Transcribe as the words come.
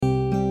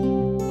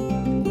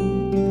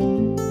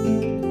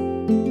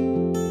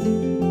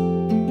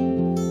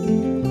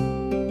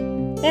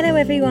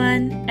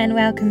everyone, and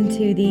welcome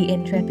to the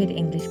Intrepid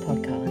English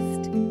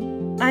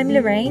podcast. I'm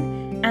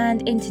Lorraine,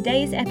 and in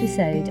today's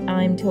episode,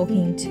 I'm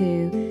talking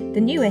to the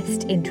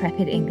newest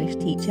Intrepid English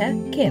teacher,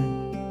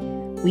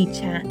 Kim. We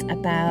chat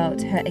about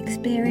her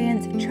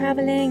experience of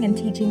travelling and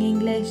teaching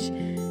English,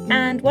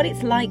 and what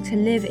it's like to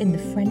live in the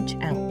French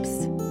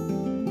Alps.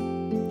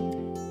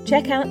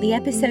 Check out the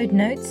episode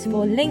notes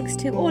for links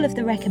to all of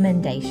the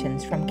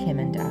recommendations from Kim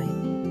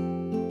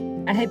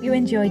and I hope you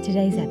enjoy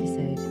today's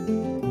episode.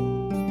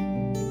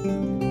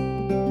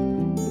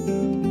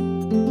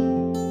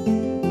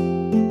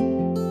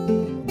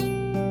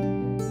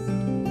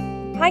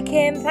 Hi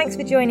Kim, thanks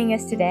for joining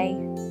us today.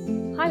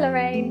 Hi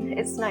Lorraine,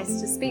 it's nice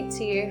to speak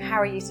to you.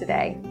 How are you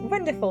today?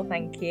 Wonderful,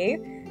 thank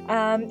you.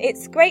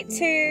 It's great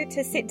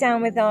to sit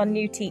down with our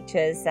new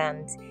teachers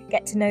and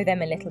get to know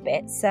them a little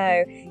bit.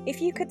 So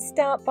if you could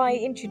start by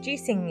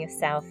introducing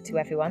yourself to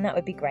everyone, that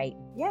would be great.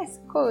 Yes,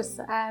 of course.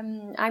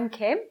 I'm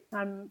Kim.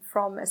 I'm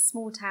from a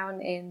small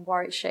town in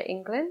Warwickshire,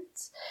 England,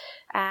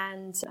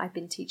 and I've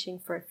been teaching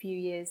for a few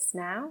years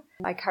now.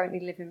 I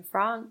currently live in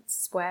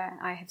France, where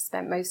I have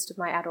spent most of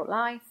my adult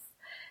life.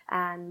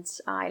 And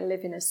I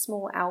live in a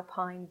small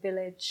alpine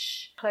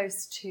village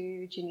close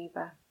to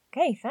Geneva.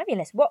 Okay,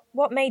 fabulous.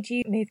 What made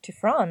you move to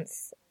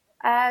France?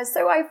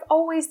 So I've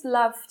always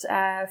loved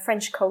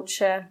French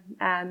culture,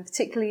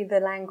 particularly the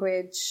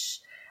language.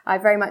 I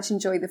very much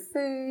enjoy the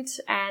food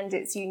and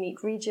its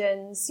unique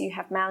regions. You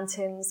have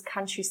mountains,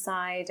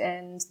 countryside,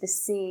 and the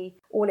sea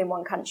all in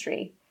one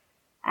country.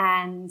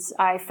 And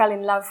I fell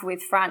in love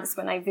with France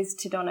when I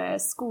visited on a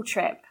school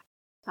trip.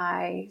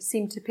 I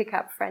seemed to pick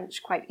up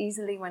French quite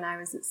easily when I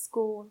was at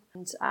school,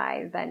 and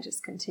I then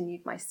just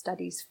continued my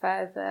studies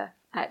further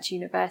at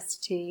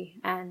university,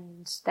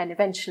 and then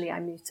eventually I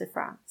moved to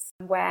France,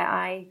 where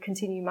I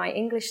continue my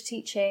English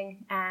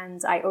teaching, and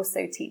I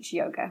also teach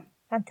yoga.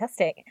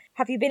 Fantastic.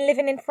 Have you been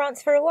living in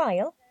France for a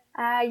while?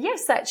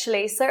 Yes,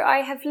 actually. So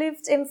I have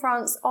lived in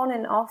France on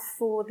and off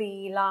for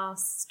the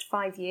last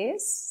 5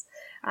 years.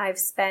 I've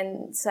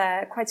spent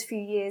quite a few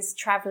years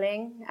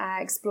traveling,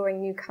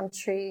 exploring new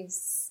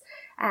countries,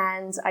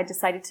 and I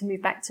decided to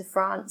move back to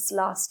France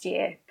last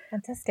year.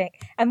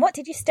 Fantastic. And what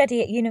did you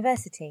study at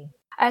university?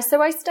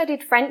 So I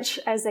studied French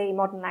as a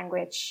modern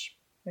language.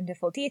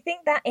 Wonderful. Do you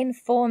think that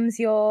informs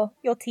your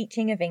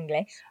teaching of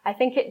English? I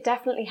think it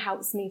definitely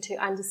helps me to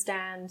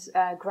understand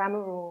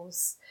grammar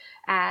rules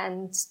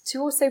and to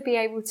also be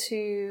able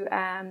to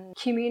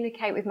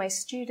communicate with my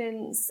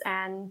students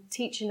and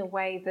teach in a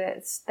way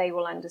that they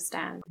will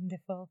understand.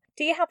 Wonderful.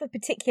 Do you have a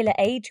particular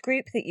age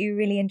group that you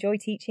really enjoy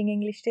teaching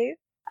English to?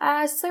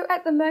 So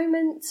at the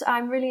moment,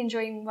 I'm really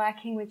enjoying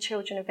working with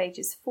children of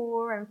ages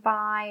 4 and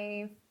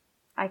 5.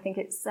 I think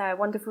it's a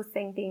wonderful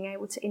thing being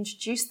able to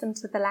introduce them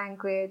to the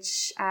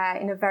language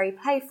in a very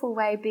playful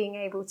way, being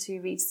able to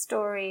read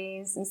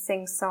stories and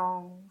sing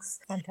songs.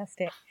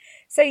 Fantastic.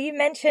 So you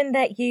mentioned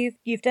that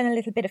you've done a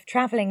little bit of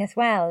travelling as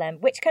well.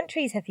 Which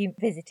countries have you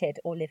visited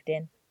or lived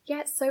in?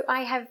 Yes, so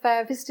I have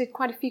visited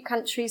quite a few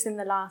countries in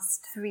the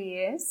last 3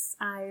 years.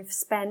 I've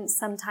spent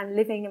some time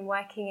living and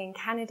working in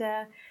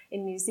Canada,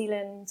 in New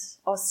Zealand,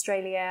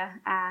 Australia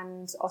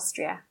and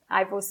Austria.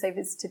 I've also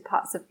visited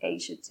parts of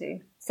Asia too.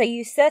 So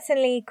you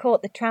certainly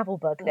caught the travel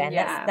bug then.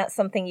 Yeah. That's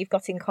something you've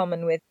got in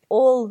common with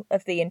all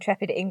of the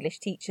Intrepid English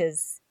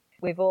teachers.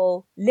 We've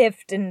all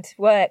lived and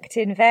worked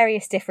in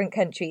various different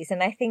countries,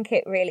 and I think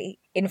it really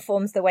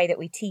informs the way that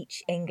we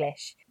teach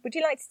English. Would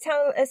you like to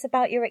tell us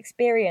about your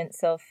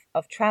experience of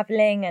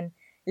travelling and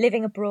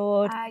living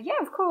abroad?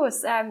 Yeah, of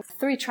course.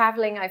 Through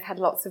travelling, I've had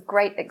lots of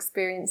great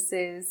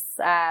experiences.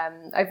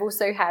 I've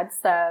also had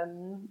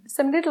some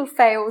little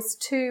fails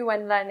too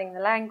when learning the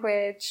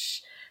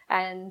language,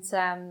 and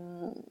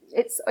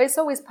it's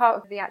always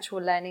part of the actual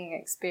learning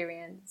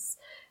experience.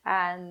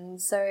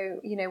 And so,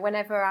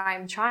 whenever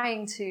I'm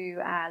trying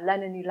to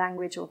learn a new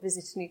language or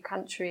visit a new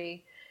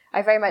country,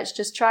 I very much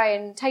just try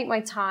and take my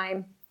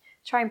time,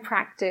 try and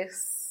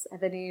practice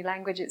the new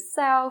language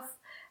itself,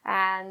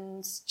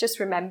 and just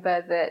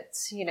remember that,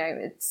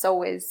 it's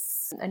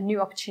always a new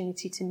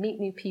opportunity to meet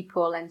new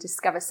people and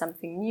discover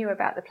something new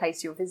about the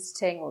place you're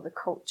visiting or the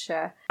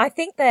culture. I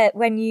think that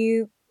when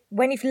you've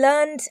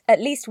learned at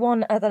least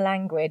one other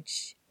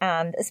language,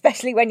 and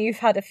especially when you've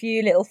had a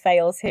few little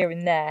fails here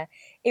and there,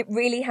 it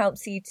really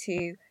helps you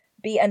to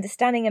be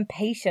understanding and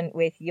patient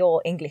with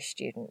your English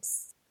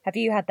students. Have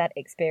you had that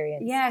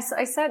experience? Yes,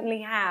 I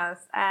certainly have.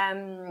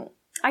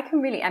 I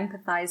can really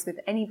empathise with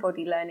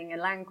anybody learning a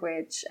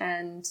language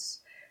and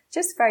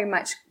just very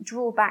much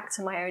draw back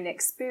to my own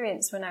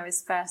experience when I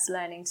was first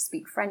learning to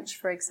speak French,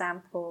 for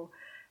example.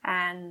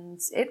 And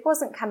it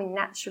wasn't coming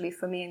naturally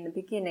for me in the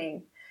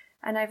beginning.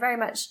 And I very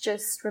much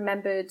just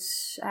remembered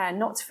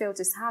not to feel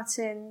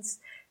disheartened,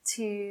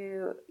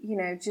 to,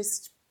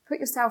 just put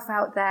yourself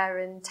out there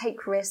and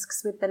take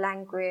risks with the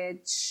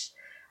language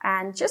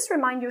and just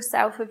remind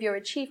yourself of your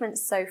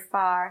achievements so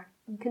far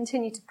and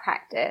continue to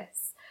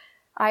practice.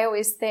 I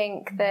always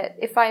think that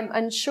if I'm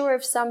unsure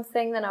of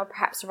something, then I'll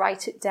perhaps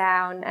write it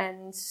down.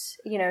 And,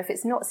 if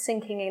it's not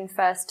sinking in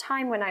first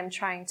time when I'm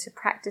trying to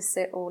practice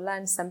it or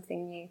learn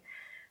something new,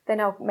 then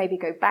I'll maybe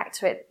go back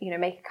to it,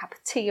 make a cup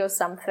of tea or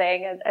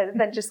something, and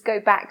then just go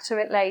back to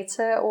it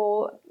later,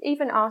 or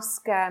even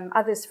ask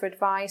others for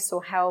advice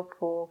or help,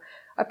 or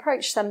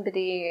approach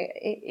somebody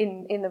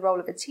in the role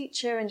of a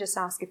teacher and just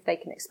ask if they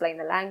can explain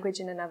the language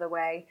in another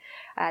way.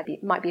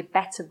 It might be a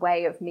better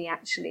way of me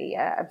actually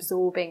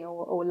absorbing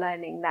or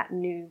learning that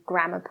new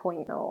grammar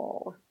point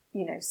or,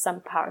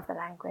 some part of the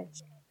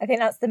language. I think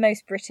that's the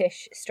most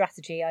British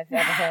strategy I've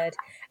ever heard.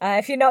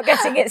 If you're not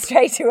getting it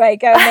straight away,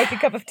 go and make a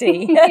cup of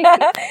tea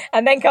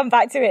and then come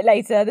back to it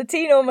later. The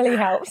tea normally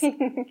helps.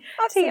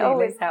 Tea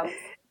always helps.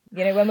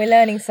 When we're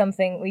learning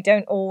something, we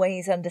don't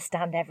always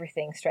understand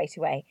everything straight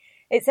away.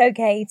 It's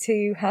okay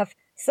to have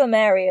some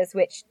areas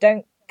which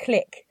don't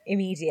click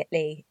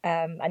immediately,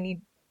 and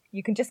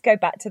you can just go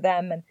back to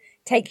them and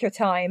take your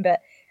time. But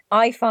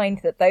I find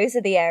that those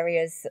are the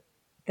areas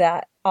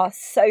that are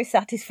so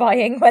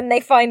satisfying when they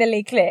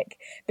finally click,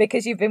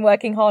 because you've been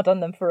working hard on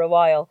them for a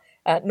while.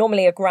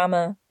 Normally a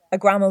grammar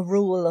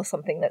rule or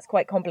something that's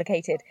quite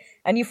complicated,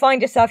 and you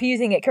find yourself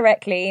using it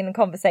correctly in a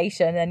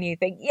conversation and you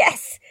think,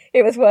 yes,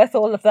 it was worth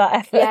all of that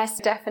effort. Yes,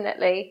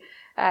 definitely.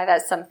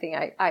 That's something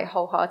I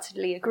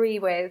wholeheartedly agree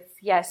with.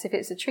 Yes, if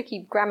it's a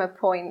tricky grammar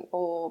point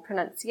or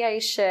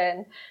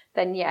pronunciation,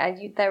 then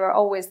there are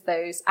always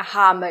those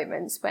aha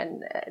moments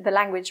when the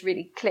language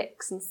really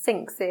clicks and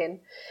sinks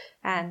in.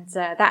 And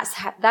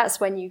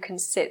that's when you can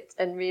sit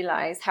and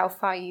realize how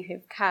far you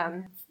have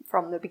come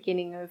from the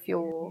beginning of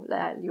your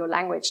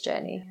language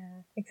journey.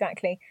 Yeah,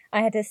 exactly.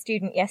 I had a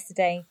student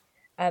yesterday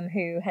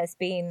who has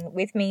been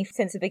with me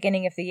since the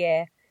beginning of the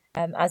year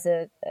as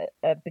a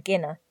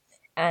beginner.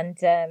 And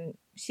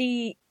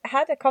she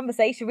had a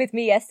conversation with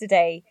me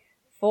yesterday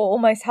for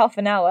almost half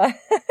an hour.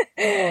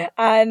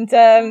 And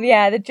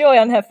the joy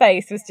on her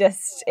face was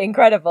just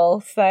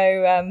incredible.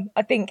 So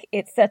I think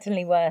it's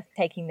certainly worth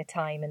taking the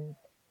time and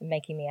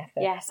making the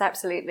effort. Yes,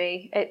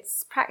 absolutely.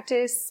 It's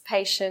practice,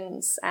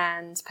 patience,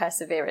 and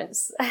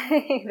perseverance.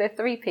 The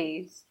 3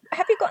 Ps.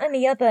 Have you got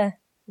any other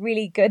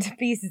really good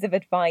pieces of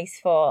advice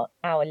for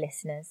our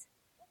listeners?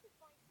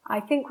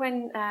 I think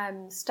when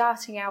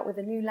starting out with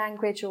a new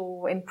language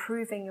or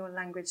improving your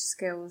language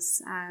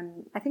skills,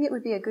 I think it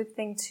would be a good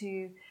thing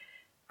to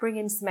bring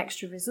in some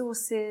extra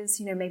resources,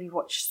 maybe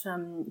watch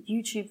some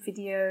YouTube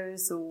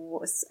videos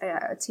or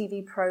a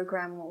TV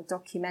program or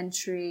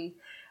documentary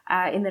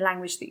in the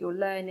language that you're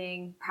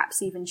learning,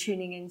 perhaps even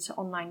tuning into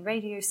online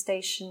radio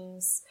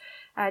stations,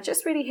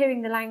 just really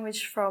hearing the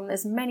language from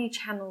as many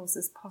channels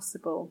as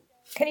possible.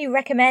 Can you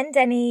recommend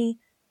any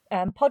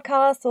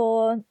podcasts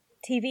or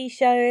TV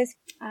shows?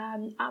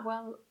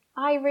 Well,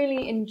 I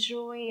really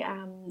enjoy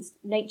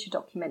nature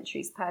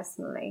documentaries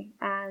personally,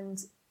 and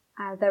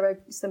there are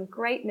some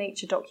great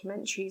nature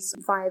documentaries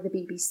via the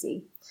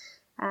BBC.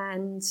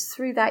 And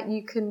through that,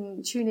 you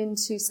can tune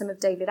into some of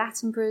David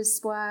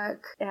Attenborough's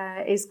work.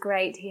 Is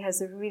great. He has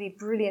a really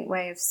brilliant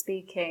way of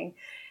speaking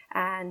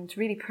and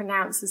really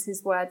pronounces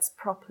his words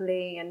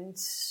properly, and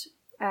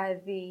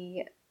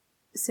the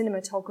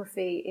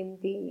cinematography in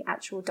the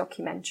actual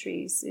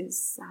documentaries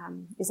is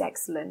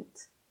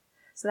excellent.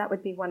 So that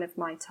would be one of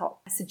my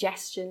top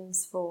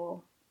suggestions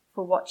for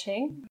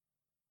watching.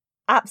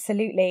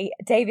 Absolutely.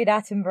 David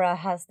Attenborough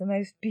has the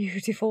most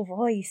beautiful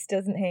voice,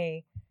 doesn't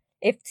he?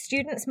 If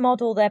students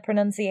model their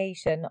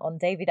pronunciation on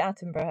David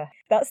Attenborough,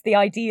 that's the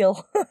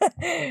ideal,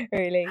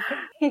 really.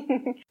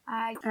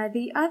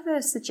 The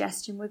other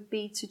suggestion would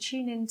be to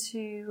tune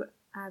into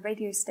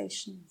radio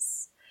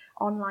stations.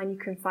 Online, you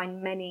can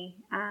find many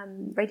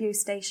radio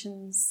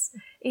stations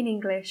in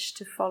English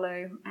to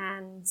follow,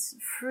 and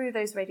through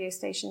those radio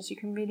stations, you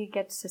can really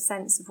get a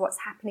sense of what's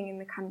happening in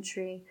the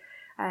country,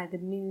 the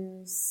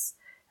news,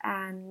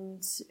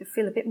 and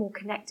feel a bit more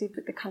connected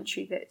with the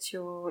country that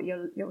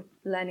you're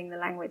learning the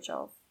language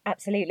of.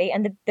 Absolutely,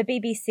 and the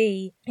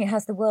BBC, it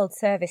has the World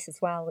Service as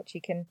well, which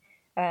you can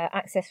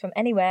access from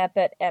anywhere.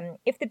 But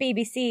if the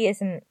BBC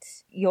isn't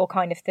your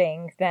kind of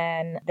thing,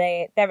 then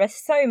there are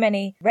so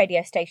many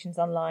radio stations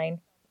online.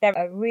 They're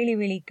a really,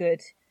 really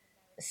good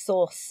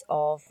source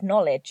of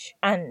knowledge,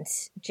 and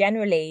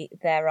generally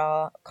there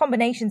are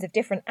combinations of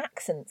different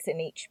accents in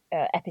each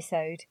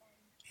episode.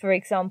 For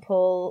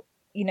example,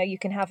 you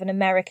can have an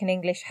American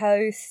English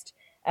host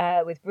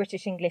with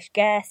British English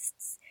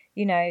guests,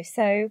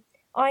 so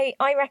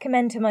I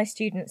recommend to my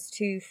students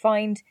to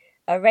find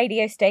a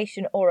radio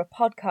station or a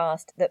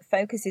podcast that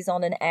focuses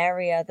on an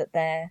area that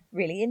they're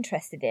really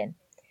interested in.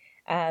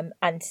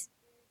 And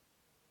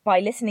by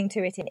listening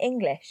to it in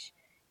English,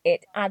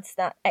 it adds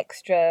that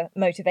extra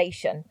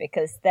motivation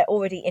because they're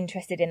already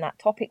interested in that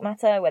topic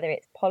matter, whether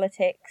it's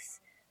politics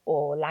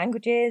or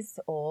languages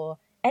or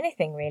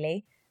anything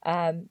really.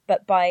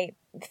 But by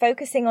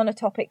focusing on a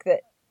topic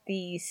that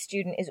the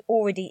student is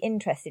already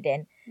interested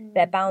in,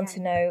 they're bound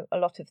to know a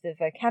lot of the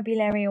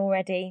vocabulary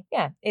already.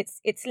 Yeah,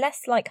 it's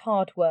less like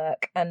hard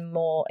work and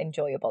more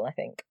enjoyable, I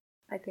think.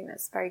 I think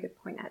that's a very good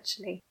point,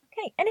 actually.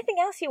 Okay, anything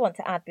else you want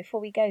to add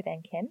before we go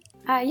then, Kim?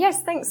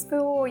 Yes, thanks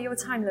for your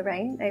time,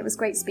 Lorraine. It was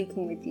great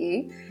speaking with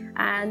you.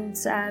 And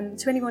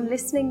to anyone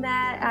listening there,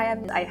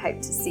 I hope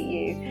to see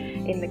you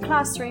in the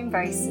classroom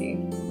very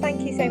soon.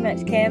 Thank you so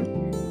much, Kim.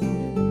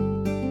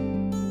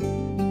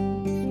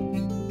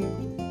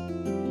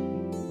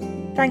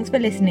 Thanks for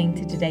listening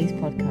to today's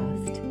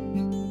podcast.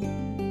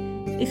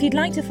 If you'd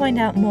like to find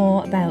out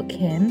more about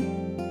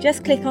Kim,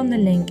 just click on the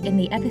link in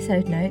the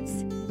episode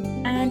notes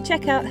and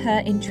check out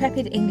her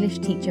Intrepid English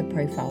Teacher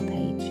profile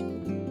page.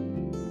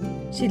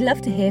 She'd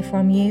love to hear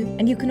from you,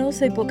 and you can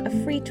also book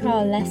a free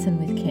trial lesson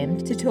with Kim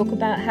to talk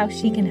about how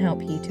she can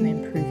help you to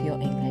improve your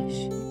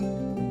English.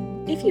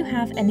 If you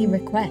have any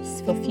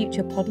requests for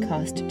future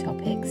podcast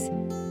topics,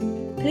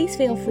 please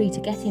feel free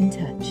to get in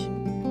touch.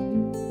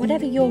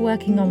 Whatever you're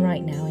working on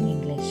right now in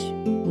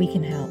English, we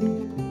can help.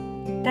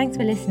 Thanks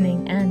for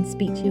listening, and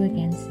speak to you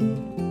again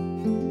soon.